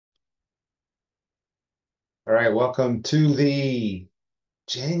All right, welcome to the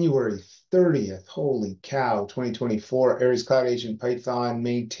January 30th, holy cow, 2024 Aries Cloud Agent Python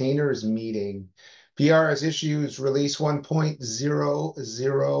Maintainers Meeting. PR's issues release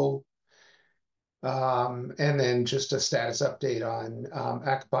 1.00, and then just a status update on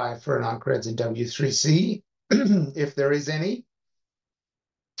ACA Py for non-creds in W3C, if there is any.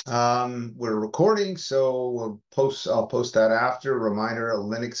 We're recording, so I'll post that after. Reminder, a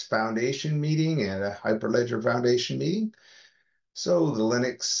Linux Foundation meeting and a Hyperledger Foundation meeting. So the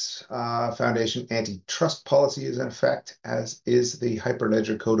Linux Foundation antitrust policy is in effect, as is the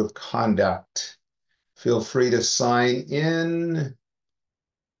Hyperledger Code of Conduct. Feel free to sign in.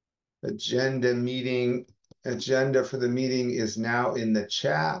 Agenda for the meeting is now in the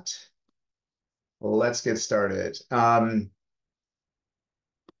chat. Let's get started.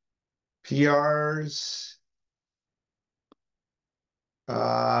 PRs.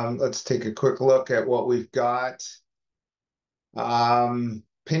 Let's take a quick look at what we've got.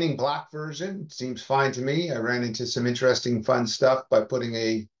 Pinning block version seems fine to me. I ran into some interesting fun stuff by putting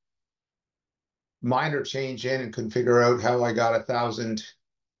a minor change in and couldn't figure out how I got 1,000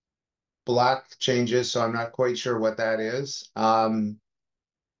 block changes, so I'm not quite sure what that is. Partial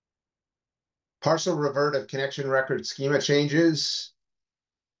revert of connection record schema changes.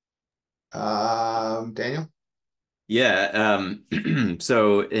 Daniel? Yeah,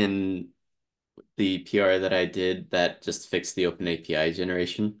 so in the PR that I did, that just fixed the open API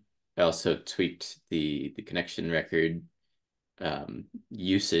generation. I also tweaked the connection record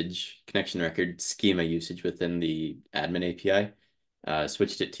connection record schema usage within the admin API.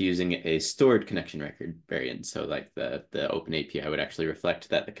 Switched it to using a stored connection record variant. So like the open API would actually reflect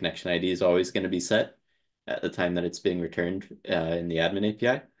that the connection ID is always going to be set at the time that it's being returned in the admin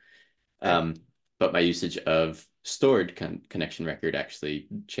API. Okay. But my usage of stored connection record actually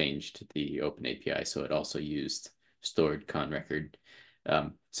changed the open API, so it also used stored con record.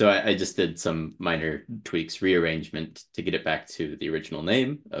 So I just did some minor tweaks, rearrangement to get it back to the original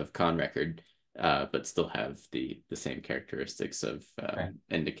name of con record, but still have the same characteristics of Okay.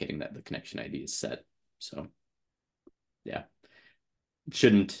 indicating that the connection ID is set. So yeah,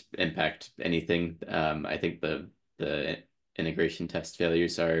 shouldn't impact anything. I think the integration test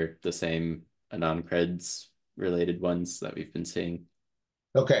failures are the same non-creds related ones that we've been seeing.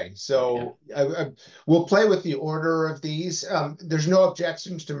 Okay, So yeah. so we'll play with the order of these. There's no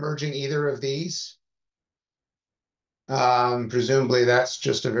objections to merging either of these. Presumably that's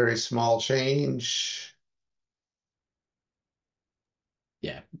just a very small change.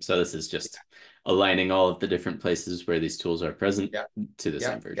 Yeah. So this is just aligning all of the different places where these tools are present Yep, to the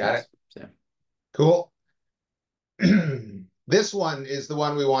same yep, got it. versions. So Cool. This one is the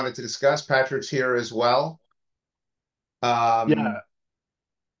one we wanted to discuss. Patrick's here as well. Yeah, Um,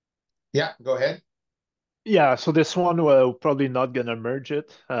 yeah, go ahead. yeah. So this one, we're probably not gonna merge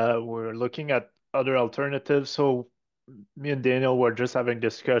it. We're looking at other alternatives. So me and Daniel were just having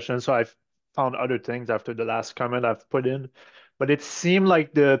discussions. So I've found other things after the last comment I've put in, but it seemed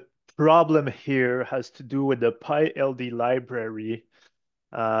like the problem here has to do with the PyLD library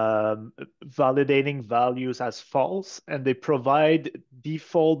um, validating values as false, and they provide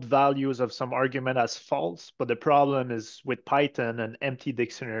default values of some argument as false. But the problem is with Python, an empty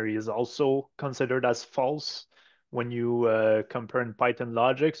dictionary is also considered as false when you compare in Python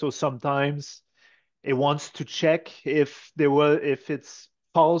logic. So sometimes it wants to check if it's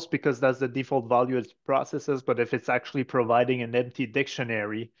false because that's the default value it processes, but if it's actually providing an empty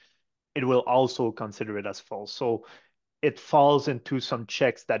dictionary, it will also consider it as false. So it falls into some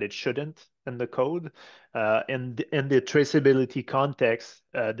checks that it shouldn't in the code. In the traceability context,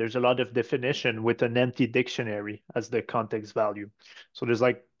 there's a lot of definition with an empty dictionary as the context value. So there's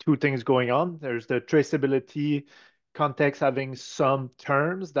like two things going on. There's the traceability context having some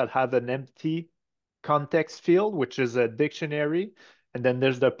terms that have an empty context field, which is a dictionary. And then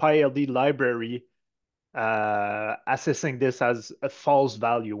there's the PyLD library assessing this as a false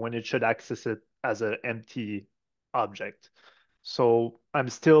value when it should access it as an empty object. So I'm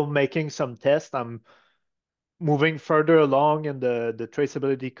still making some tests. I'm moving further along in the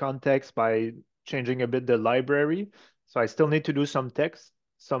traceability context by changing a bit the library. So I still need to do some tests,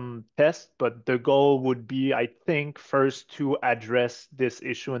 but the goal would be, I think, first to address this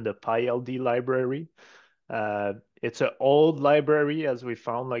issue in the PyLD library. It's an old library, as we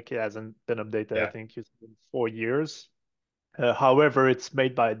found, like it hasn't been updated, I Yeah. think it's been 4 years. However, it's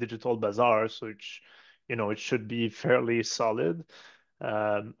made by Digital Bazaar, so it should be fairly solid.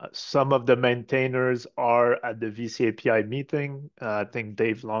 Some of the maintainers are at the VCA Py meeting. I think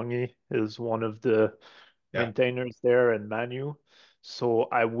Dave Longy is one of the Yeah. maintainers there and Manu. So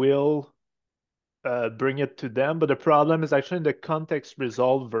I will bring it to them. But the problem is actually in the context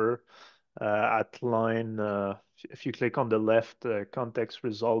resolver at line, if you click on the left context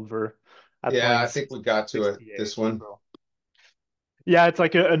resolver at Yeah, line I think we got to it, 68. this one. So, yeah, it's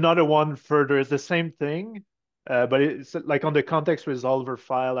like another one further. It's the same thing, but it's like on the context resolver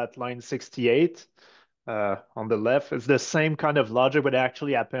file at line 68 on the left. It's the same kind of logic, but it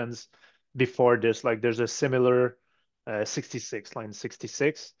actually happens before this. Like there's a similar 66, line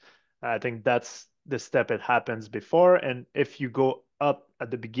 66. I think that's the step it happens before. And if you go up at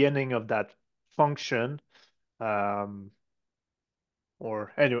the beginning of that function, um,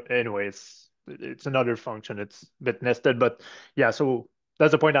 or anyway, it's another function. It's a bit nested, but yeah. So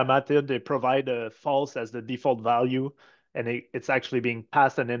that's the point I'm at. They provide a false as the default value, and it's actually being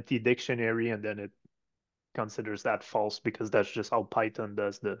passed an empty dictionary, and then it considers that false because that's just how Python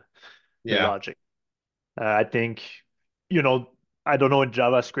does the Yeah. logic. I think, you know, I don't know in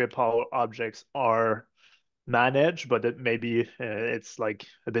JavaScript how objects are managed, but maybe it's like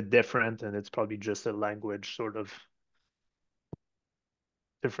a bit different, and it's probably just a language sort of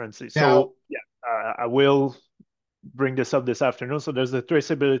differences. Now, So yeah, I will bring this up this afternoon. So there's the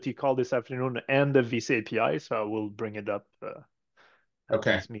traceability call this afternoon and the VC API. So I will bring it up at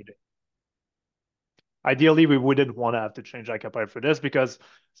okay. these meetings. Ideally, we wouldn't want to have to change ACA for this because,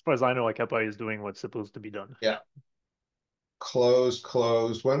 as far as I know, ACA is doing what's supposed to be done. Yeah. Closed.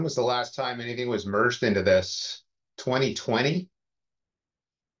 When was the last time anything was merged into this? 2020?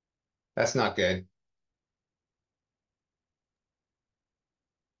 That's not good.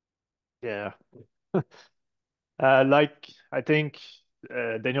 Yeah. Like I think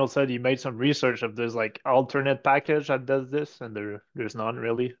Daniel said, he made some research of there's like alternate package that does this, and there's none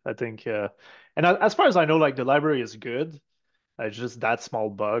really. I think, and as far as I know, like the library is good. It's just that small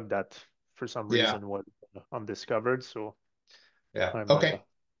bug that for some Yeah. reason was undiscovered. So Yeah. I'm Okay.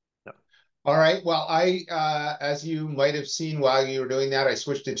 yeah. All right. Well, as you might have seen while you were doing that, I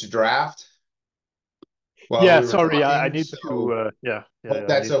switched it to draft while Yeah, we were sorry, I talking. need to So hope I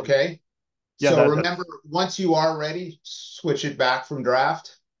that's need to okay. yeah So that's remember, once you are ready, switch it back from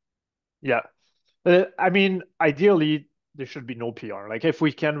draft. yeah. I mean, ideally there should be no PR. Like if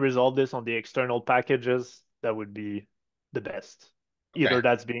we can resolve this on the external packages, that would be the best. Okay. Either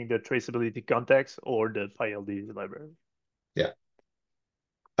that's being the traceability context or the PyLD library. Yeah.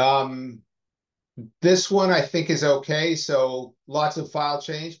 Um, this one I think is okay. So lots of file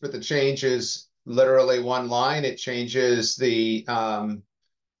change, but the change is literally one line. It changes the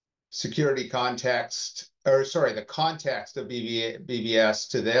security context, or sorry, the context of BBS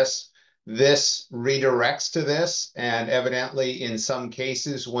to this. This redirects to this, and evidently in some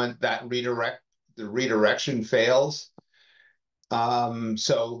cases when the redirection fails.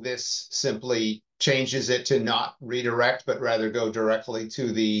 So this simply changes it to not redirect, but rather go directly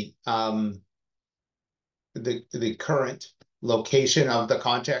to the current location of the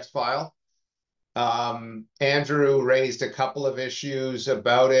context file. Andrew raised a couple of issues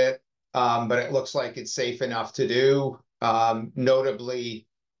about it, but it looks like it's safe enough to do. Notably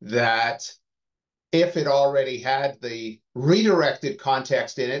that if it already had the redirected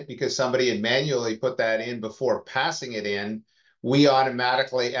context in it, because somebody had manually put that in before passing it in, we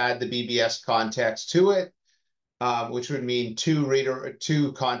automatically add the BBS context to it, which would mean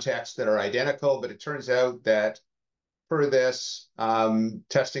two contexts that are identical. But it turns out that for this,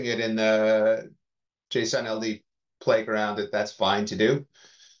 testing it in the JSON LD playground, that's fine to do.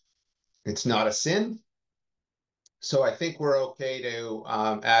 It's not a sin. So I think we're okay to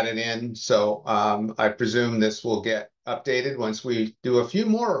add it in. So I presume this will get updated once we do a few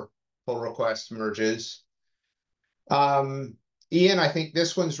more pull request merges. Ian, I think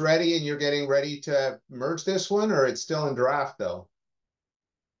this one's ready and you're getting ready to merge this one, or it's still in draft though?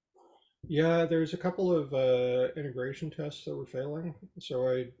 Yeah, there's a couple of integration tests that were failing. So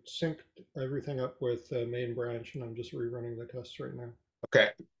I synced everything up with main branch and I'm just rerunning the tests right now.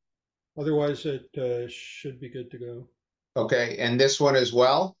 Okay. Otherwise, it should be good to go. Okay. And this one as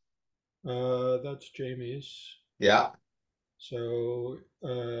well? That's Jamie's. Yeah. So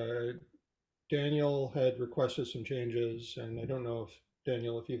Daniel had requested some changes, and I don't know if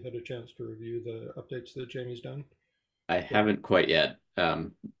Daniel, if you've had a chance to review the updates that Jamie's done. I haven't quite yet. Yeah,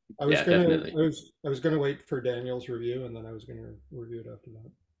 definitely. I was gonna wait for Daniel's review, and then I was gonna review it after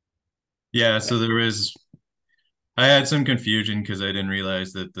that. Yeah, so I had some confusion because I didn't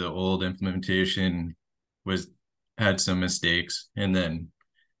realize that the old implementation had some mistakes, and then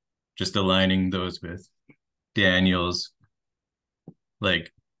just aligning those with Daniel's,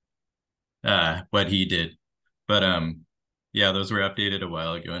 like what he did. But yeah, those were updated a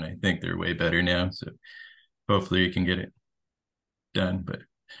while ago, and I think they're way better now. So hopefully we can get it done. But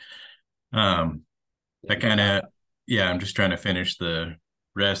I kind of, yeah, I'm just trying to finish the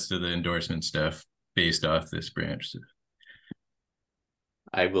rest of the endorsement stuff based off this branch.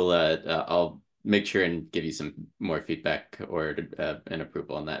 I will I'll make sure and give you some more feedback or an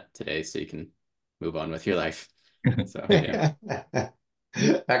approval on that today so you can move on with your life. So yeah.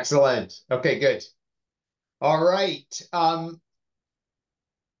 Excellent. Okay, good. All right.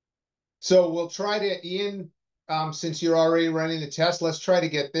 So we'll try to, Ian, since you're already running the test, let's try to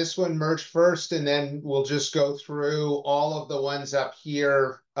get this one merged first, and then we'll just go through all of the ones up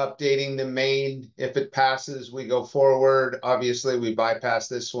here, updating the main. If it passes, we go forward. Obviously, we bypass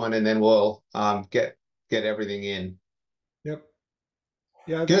this one, and then we'll get everything in. Yep.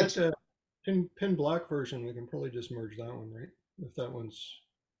 Yeah, Good. that pin black version, we can probably just merge that one, right? If that one's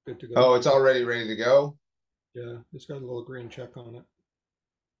good to go. Oh, it's already ready to go? Yeah, it's got a little green check on it.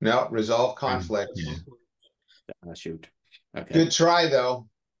 No, resolve conflict. Yeah. Shoot. Okay. Good try, though.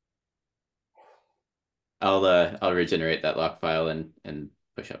 I'll regenerate that lock file and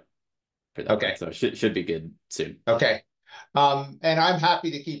push up for that Okay. one. So it should be good soon. Okay. And I'm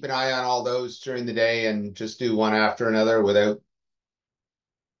happy to keep an eye on all those during the day and just do one after another without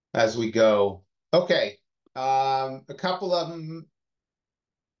as we go. Okay. A couple of them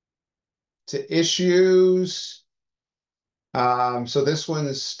to issues. So this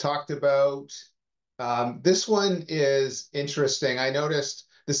one's talked about. This one is interesting. I noticed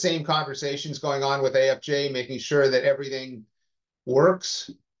the same conversations going on with AFJ, making sure that everything works.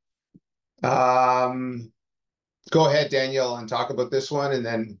 Go ahead, Daniel, and talk about this one, and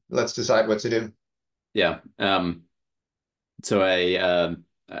then let's decide what to do. Yeah. So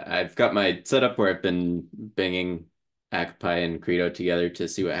I've got my setup where I've been banging ACA Py and Credo together to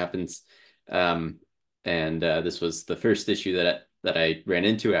see what happens. And this was the first issue that I ran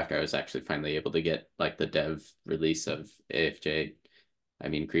into after I was actually finally able to get like the dev release of AFJ, I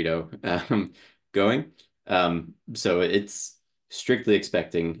mean Credo, going. So it's strictly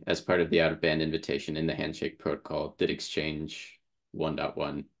expecting as part of the out of band invitation in the handshake protocol did exchange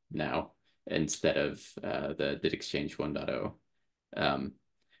 1.1 now instead of the did exchange 1.0.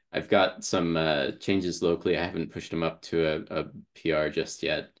 I've got some changes locally. I haven't pushed them up to a PR just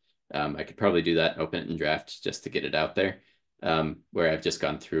yet. I could probably do that, open it in draft just to get it out there, where I've just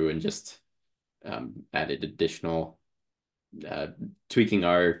gone through and just added additional tweaking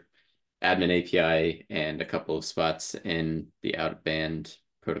our admin API and a couple of spots in the out of band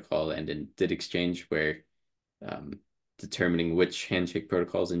protocol and in did exchange where determining which handshake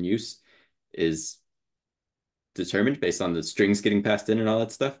protocol is in use is determined based on the strings getting passed in and all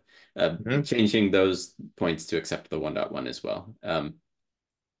that stuff. Changing those points to accept the 1.1 as well.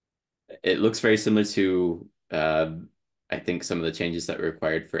 It looks very similar to I think some of the changes that were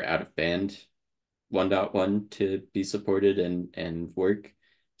required for out of band 1.1 to be supported and work.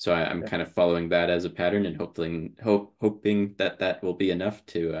 So I'm kind of following that as a pattern and hoping that that will be enough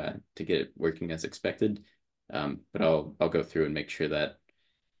to get it working as expected. But I'll go through and make sure that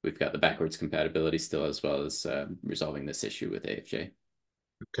we've got the backwards compatibility still, as well as resolving this issue with AFJ.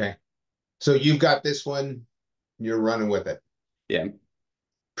 Okay. So you've got this one, you're running with it. Yeah.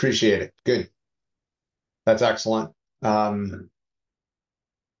 Appreciate it. Good. That's excellent. That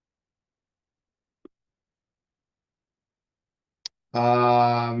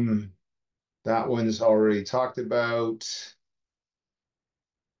one's already talked about.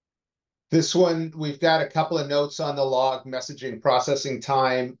 This one, we've got a couple of notes on the log messaging processing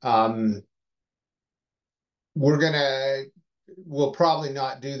time. We'll probably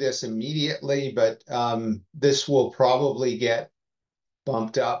not do this immediately, but this will probably get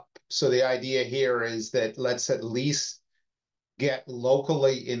bumped up. So the idea here is that let's at least get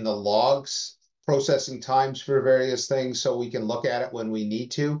locally in the logs processing times for various things so we can look at it when we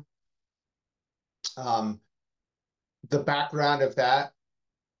need to. The background of that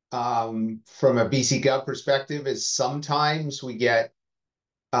from a BC Gov perspective is sometimes we get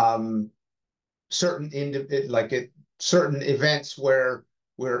certain events where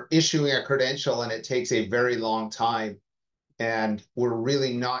we're issuing a credential and it takes a very long time, and we're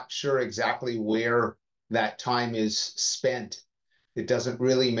really not sure exactly where that time is spent. It doesn't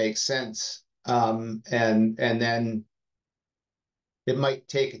really make sense, and then it might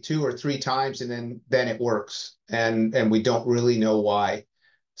take 2 or 3 times, and then it works, and we don't really know why.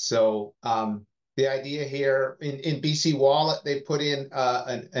 So the idea here in BC Wallet, they put in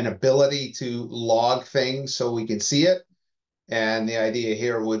an ability to log things so we can see it. And the idea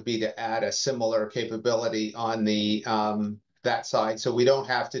here would be to add a similar capability on the that side. So we don't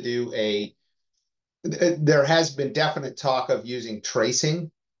have to do there has been definite talk of using tracing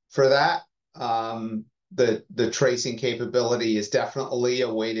for that. The tracing capability is definitely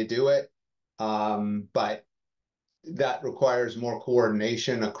a way to do it. but that requires more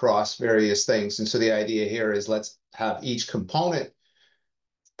coordination across various things. And so the idea here is let's have each component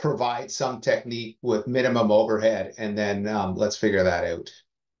provide some technique with minimum overhead, and then let's figure that out.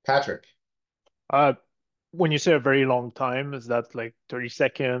 Patrick. When you say a very long time, is that like 30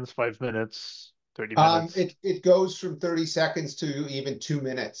 seconds, 5 minutes, 30 minutes? It goes from 30 seconds to even 2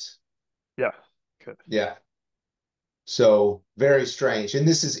 minutes. Yeah. Okay. Yeah. So very strange. And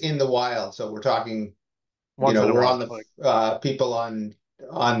this is in the wild. So we're talking, Once in a we're while, on the like, people on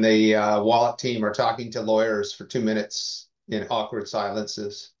the wallet team are talking to lawyers for 2 minutes in awkward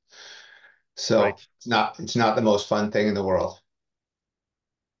silences. So right. it's not the most fun thing in the world.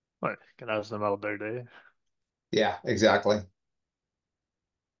 Right. Can ask them out their day. Yeah, exactly.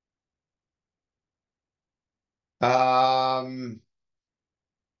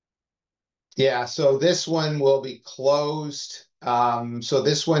 Yeah, so this one will be closed. So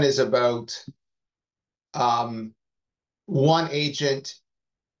this one is about one agent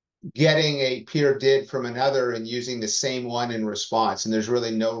getting a peer did from another and using the same one in response. And there's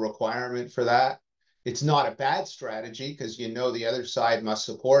really no requirement for that. It's not a bad strategy because the other side must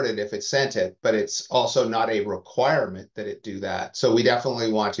support it if it sent it, but it's also not a requirement that it do that. So we definitely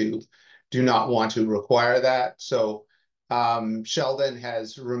do not want to require that. So Sheldon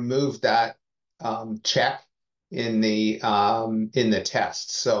has removed that check in the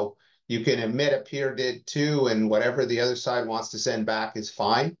test. So you can emit a peer did too, and whatever the other side wants to send back is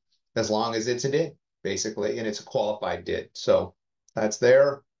fine as long as it's a did, basically, and it's a qualified did. So that's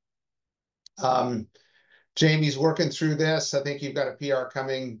there. Jamie's working through this. I think you've got a PR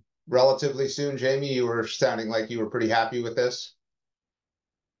coming relatively soon. Jamie, you were sounding like you were pretty happy with this.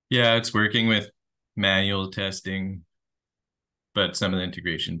 Yeah, it's working with manual testing, but some of the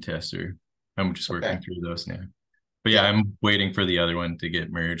integration tests I'm just working Okay. through those now. But yeah, Yeah. I'm waiting for the other one to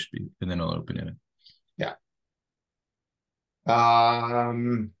get merged and then I'll open it. Yeah.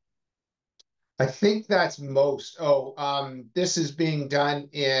 I think that's most. This is being done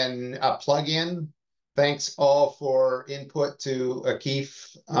in a plugin. Thanks all for input to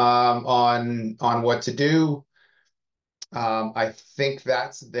Akif on what to do. I think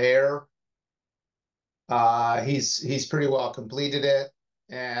that's there. He's pretty well completed it,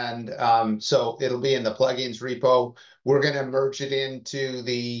 and so it'll be in the plugins repo. We're going to merge it into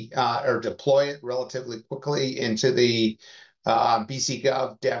or deploy it relatively quickly into the BC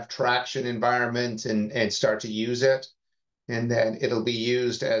Gov Dev Traction environment and start to use it. And then it'll be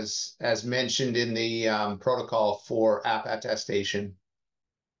used as mentioned in the protocol for app attestation,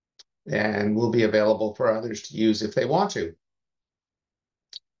 and will be available for others to use if they want to.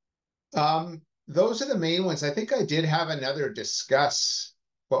 Those are the main ones. I think I did have another discuss.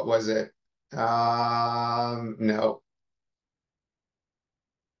 What was it? No.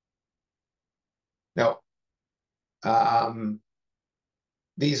 No.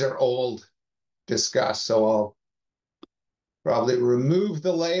 These are old discuss, so I'll probably remove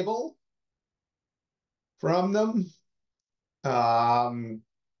the label from them.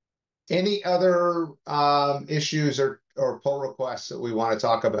 Any other issues or pull requests that we want to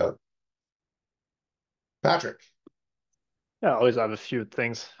talk about? Patrick. Yeah, I always have a few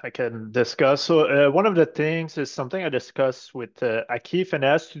things I can discuss. So one of the things is something I discussed with Akif, and it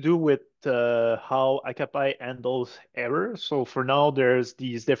has to do with how ACA Py handles errors. So for now, there's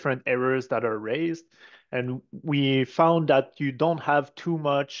these different errors that are raised, and we found that you don't have too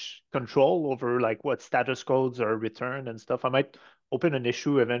much control over like what status codes are returned and stuff. I might open an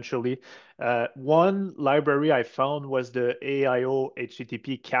issue eventually. One library I found was the AIO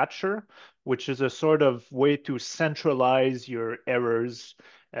HTTP catcher, which is a sort of way to centralize your errors,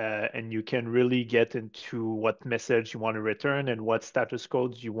 and you can really get into what message you want to return and what status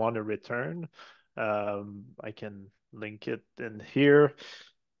codes you want to return. I can link it in here.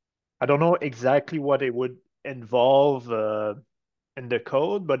 I don't know exactly what it would involve in the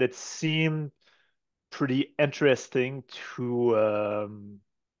code, but it seemed pretty interesting to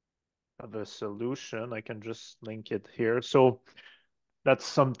have a solution. I can just link it here. So that's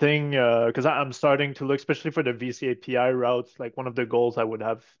something because I'm starting to look, especially for the VC API routes. Like one of the goals I would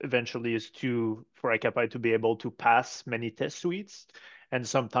have eventually is for ACA Py to be able to pass many test suites. And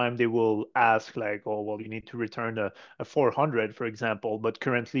sometimes they will ask like, oh, well, you need to return a 400, for example. But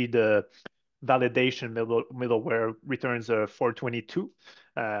currently the validation middleware returns a 422.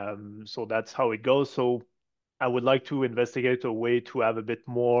 So that's how it goes. So I would like to investigate a way to have a bit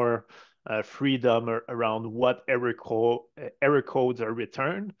more freedom around what error codes are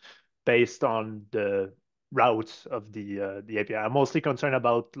returned based on the routes of the API. I'm mostly concerned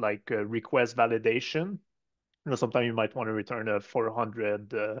about like request validation. Sometimes you might want to return a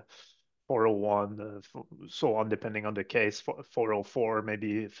 400 401, so on, depending on the case. 404,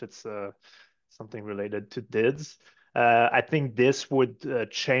 maybe if it's something related to DIDs. I think this would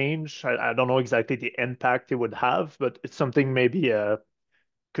change. I don't know exactly the impact it would have, but it's something maybe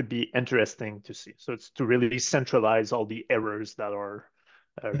could be interesting to see. So it's to really centralize all the errors that are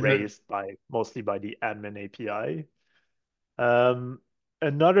raised mostly by the admin API.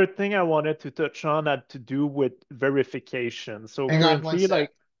 Another thing I wanted to touch on had to do with verification. So Hang on one currently, sec.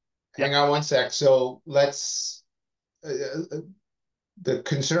 yeah, Hang on one sec. So let's, the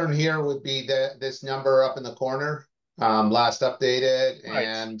concern here would be that this number up in the corner, last updated, right.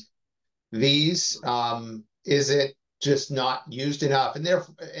 and these, is it just not used enough? And there,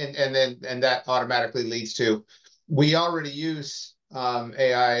 and that automatically leads to, we already use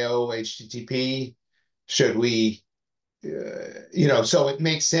AIO HTTP. Should we, so it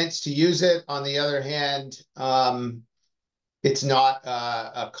makes sense to use it. On the other hand, it's not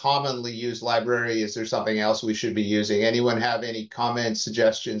a commonly used library. Is there something else we should be using? Anyone have any comments,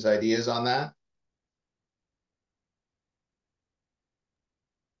 suggestions, ideas on that?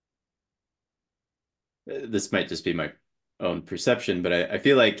 This might just be my own perception, but I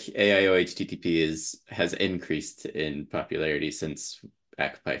feel like AIO HTTP has increased in popularity since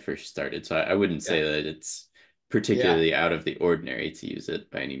ACA Py first started. So I wouldn't say that it's particularly out of the ordinary to use it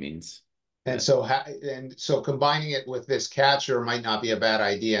by any means. And so combining it with this catcher might not be a bad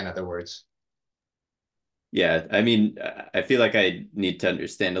idea, in other words. Yeah, I mean, I feel like I need to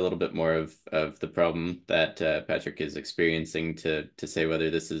understand a little bit more of the problem that Patrick is experiencing to say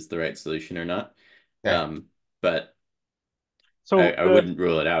whether this is the right solution or not. Okay. But So I wouldn't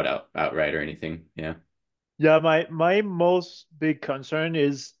rule it outright or anything. Yeah. Yeah, my most big concern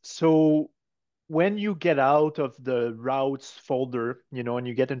is, so when you get out of the routes folder, and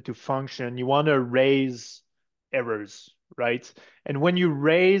you get into function, you want to raise errors, right? And when you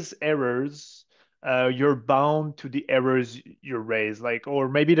raise errors, you're bound to the errors you raise, or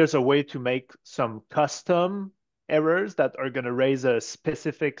maybe there's a way to make some custom errors that are going to raise a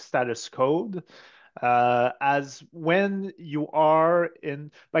specific status code. As when you are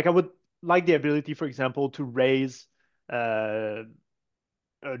in, I would like the ability, for example, to raise a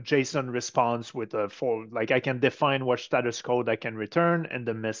JSON response with I can define what status code I can return and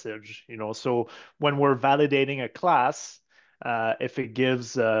the message, So when we're validating a class, if it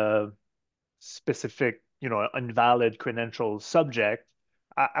gives a specific, invalid credential subject,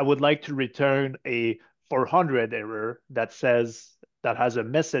 I would like to return a 400 error that has a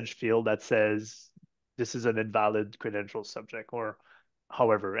message field that says this is an invalid credential subject, or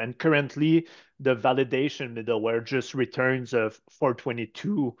however. And currently, the validation middleware just returns a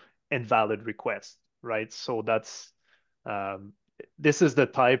 422 invalid request, right? So um, this is the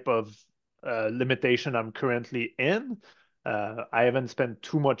type of limitation I'm currently in. I haven't spent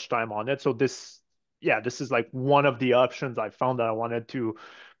too much time on it. So this is like one of the options I found that I wanted to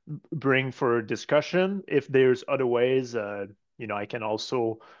bring for discussion. If there's other ways, I can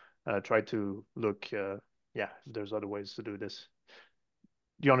also try to look, if there's other ways to do this.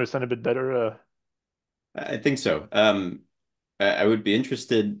 Do you understand a bit better? I think so. I would be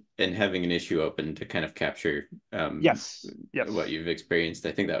interested in having an issue open to kind of capture Yes. what you've experienced.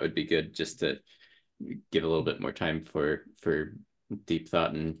 I think that would be good, just to give a little bit more time for deep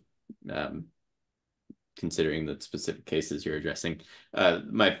thought and considering the specific cases you're addressing.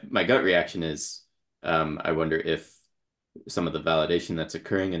 My gut reaction is I wonder if some of the validation that's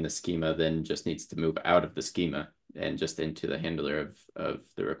occurring in the schema then just needs to move out of the schema and just into the handler of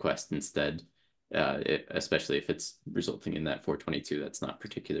the request instead. Especially if it's resulting in that 422, that's not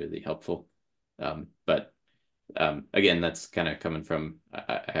particularly helpful. But again, that's kind of coming from,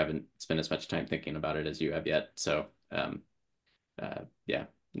 I haven't spent as much time thinking about it as you have yet. So yeah,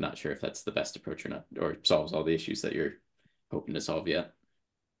 not sure if that's the best approach or not, or solves all the issues that you're hoping to solve yet.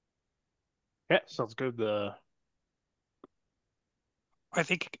 Yeah, sounds good. I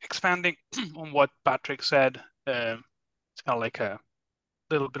think expanding on what Patrick said, it's kind of like a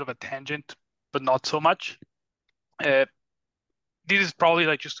little bit of a tangent, but not so much. This is probably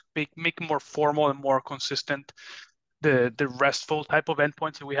like just make more formal and more consistent the RESTful type of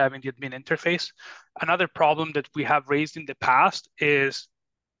endpoints that we have in the admin interface. Another problem that we have raised in the past is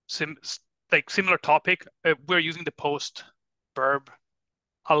similar topic. We're using the post verb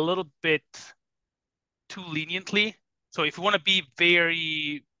a little bit too leniently. So if you want to be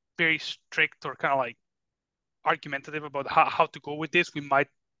very, very strict or kind of like argumentative about how to go with this, we might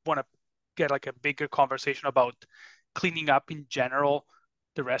want to get like a bigger conversation about cleaning up in general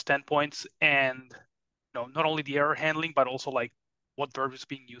the REST endpoints, and not only the error handling, but also like what verb is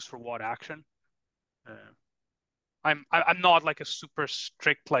being used for what action. I'm not like a super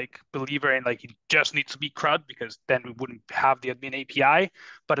strict like believer in like it just needs to be CRUD, because then we wouldn't have the admin API.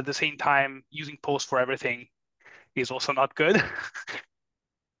 But at the same time, using post for everything is also not good.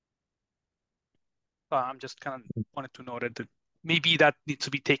 I'm just kind of wanted to note that maybe that needs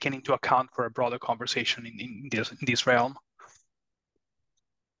to be taken into account for a broader conversation in this realm.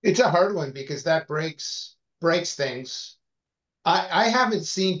 It's a hard one because that breaks things. I haven't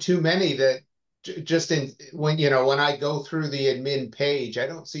seen too many that just when I go through the admin page, I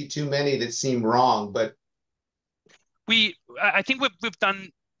don't see too many that seem wrong, but I think we've done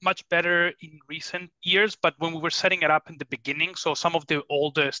much better in recent years, but when we were setting it up in the beginning, so some of the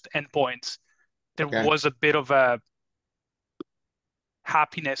oldest endpoints, there was a bit of a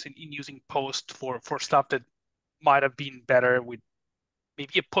happiness in using post for stuff that might have been better with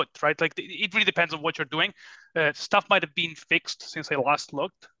maybe a put, right? Like it really depends on what you're doing. Stuff might have been fixed since I last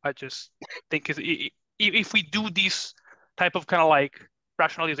looked. I just think if we do these type of kind of like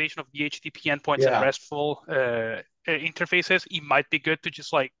rationalization of the HTTP endpoints and RESTful interfaces, it might be good to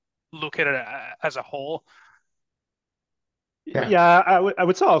just like look at it as a whole. Yeah, I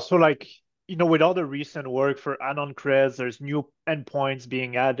would say also like, with all the recent work for anon creds, there's new endpoints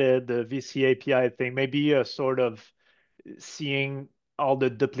being added, the VC API thing, maybe a sort of seeing all the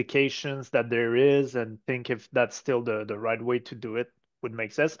duplications that there is and think if that's still the right way to do it would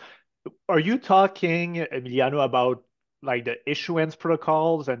make sense. Are you talking, Emiliano, about like the issuance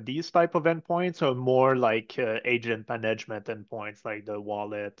protocols and these type of endpoints, or more like agent management endpoints, like the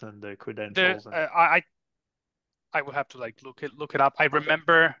wallet and the credentials? I will have to like look it up. I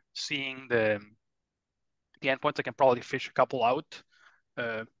remember seeing the endpoints. I can probably fish a couple out.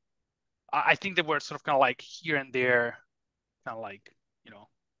 I think they were sort of kind of like here and there, kind of like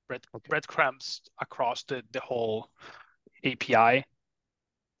breadcrumbs across the whole API.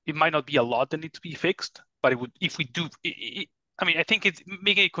 It might not be a lot that needs to be fixed, but it would, if we do. I mean, I think it's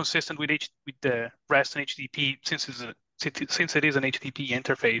making it consistent with the REST and HTTP, since it is an HTTP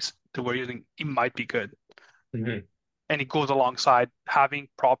interface that we're using, it might be good. Mm-hmm. And it goes alongside having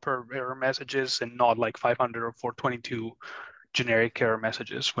proper error messages and not like 500 or 422 generic error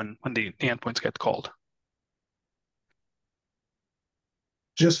messages when the endpoints get called.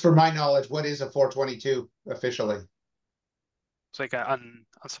 Just for my knowledge, what is a 422 officially? It's like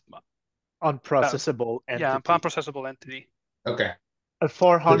unprocessable entity. Yeah, unprocessable entity. Okay. A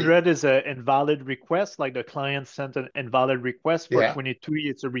 400 is an invalid request, like the client sent an invalid request. For 23,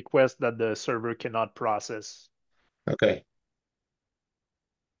 it's a request that the server cannot process. Okay.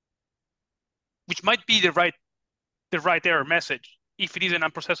 Which might be the right error message if it is an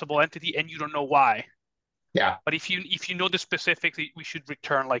unprocessable entity and you don't know why. Yeah. But if you know the specifics, we should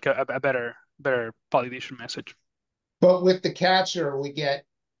return like a better validation message. But with the catcher, we get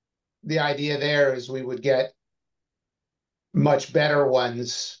the idea there is we would get much better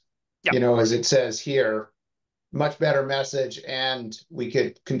ones, as it says here, much better message, and we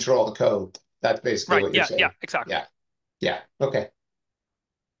could control the code. That's basically what you're saying. Yeah, exactly. Yeah. Okay.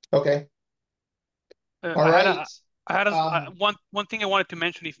 All right. I had one thing I wanted to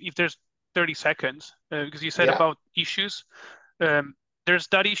mention, if there's 30 seconds, because you said about issues. There's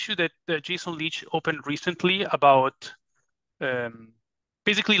that issue that Jason Leach opened recently about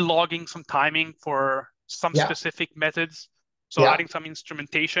basically logging some timing for some specific methods. So adding some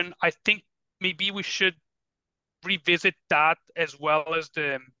instrumentation. I think maybe we should revisit that as well as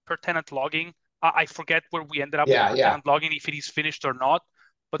the per tenant logging. I forget where we ended up with per tenant logging, if it is finished or not,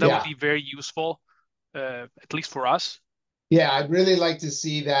 but that would be very useful, at least for us. Yeah, I'd really like to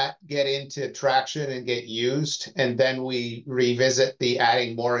see that get into traction and get used, and then we revisit the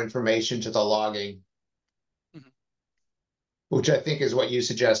adding more information to the logging, which I think is what you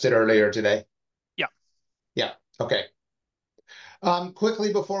suggested earlier today. Yeah. Okay.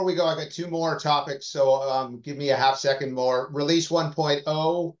 Quickly before we go, I got two more topics, so give me a half second more. Release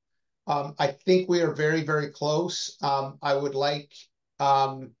 1.0. I think we are very, very close. I would like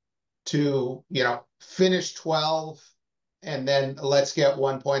to, finish 12, and then let's get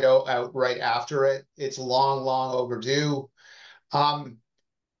 1.0 out right after it. It's long, long overdue. For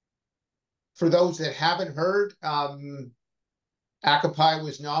those that haven't heard, ACA Py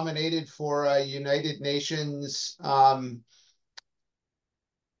was nominated for a United Nations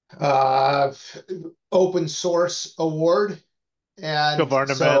open source award, and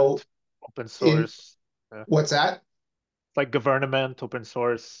government open source. What's that? Like government open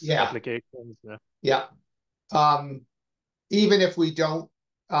source applications. Even if we don't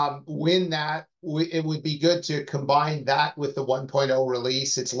win that, it would be good to combine that with the 1.0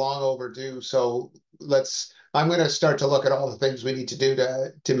 release. It's long overdue, so I'm going to start to look at all the things we need to do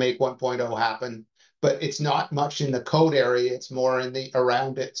to make 1.0 happen. but it's not much in the code area. It's more in the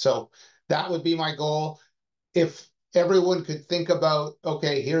around it. So that would be my goal. If everyone could think about,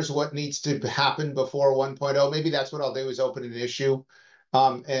 okay, here's what needs to happen before 1.0, maybe that's what I'll do, is open an issue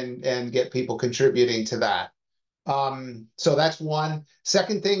and get people contributing to that. So that's one.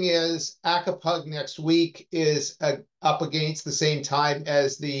 Second thing is ACA Py next week is up against the same time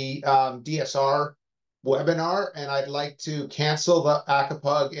as the DSR webinar, and I'd like to cancel the ACA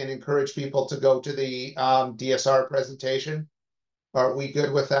Py and encourage people to go to the DSR presentation. Are we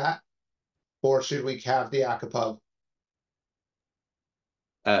good with that? Or should we have the ACA Py?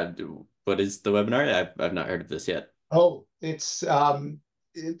 What is the webinar? I've not heard of this yet. Oh, it's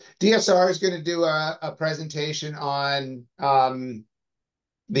DSR is going to do a presentation on the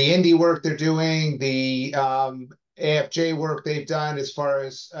indie work they're doing, the AFJ work they've done as far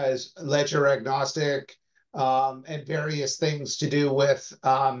as ledger agnostic, and various things to do with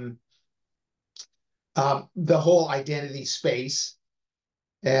the whole identity space.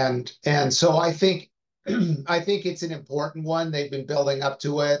 And so I think it's an important one. They've been building up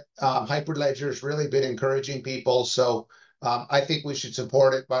to it. Hyperledger has really been encouraging people. So I think we should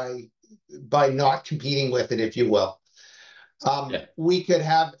support it by not competing with it, if you will. We could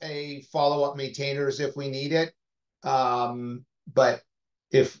have a follow-up maintainers if we need it. But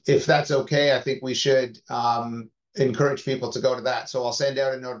if that's okay, I think we should encourage people to go to that. So I'll send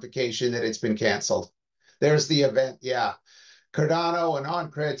out a notification that it's been canceled. There's the event. Yeah. Cardano and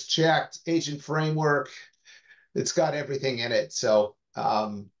OnCred's checked, agent framework. It's got everything in it. So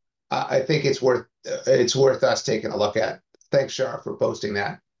I think it's worth us taking a look at. Thanks, Shar, for posting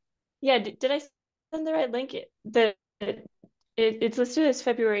that. Yeah, did I send the right link? It's listed as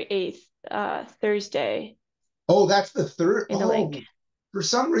February 8th, Thursday. Oh, that's the third. In the link. For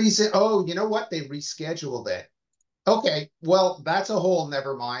some reason. Oh, you know what? They rescheduled it. Okay, well, that's a whole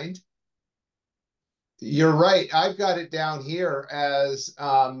never mind. You're right. I've got it down here as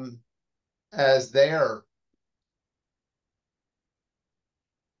there.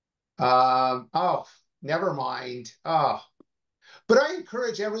 Oh, never mind. Oh, but I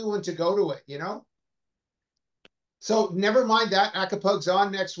encourage everyone to go to it, you know? So never mind that. ACA Pyg's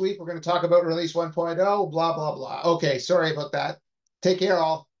on next week. We're going to talk about release 1.0, blah, blah, blah. Okay, sorry about that. Take care,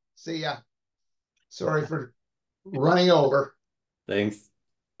 all. See ya. Sorry for running over. Thanks.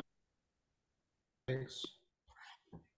 Thanks.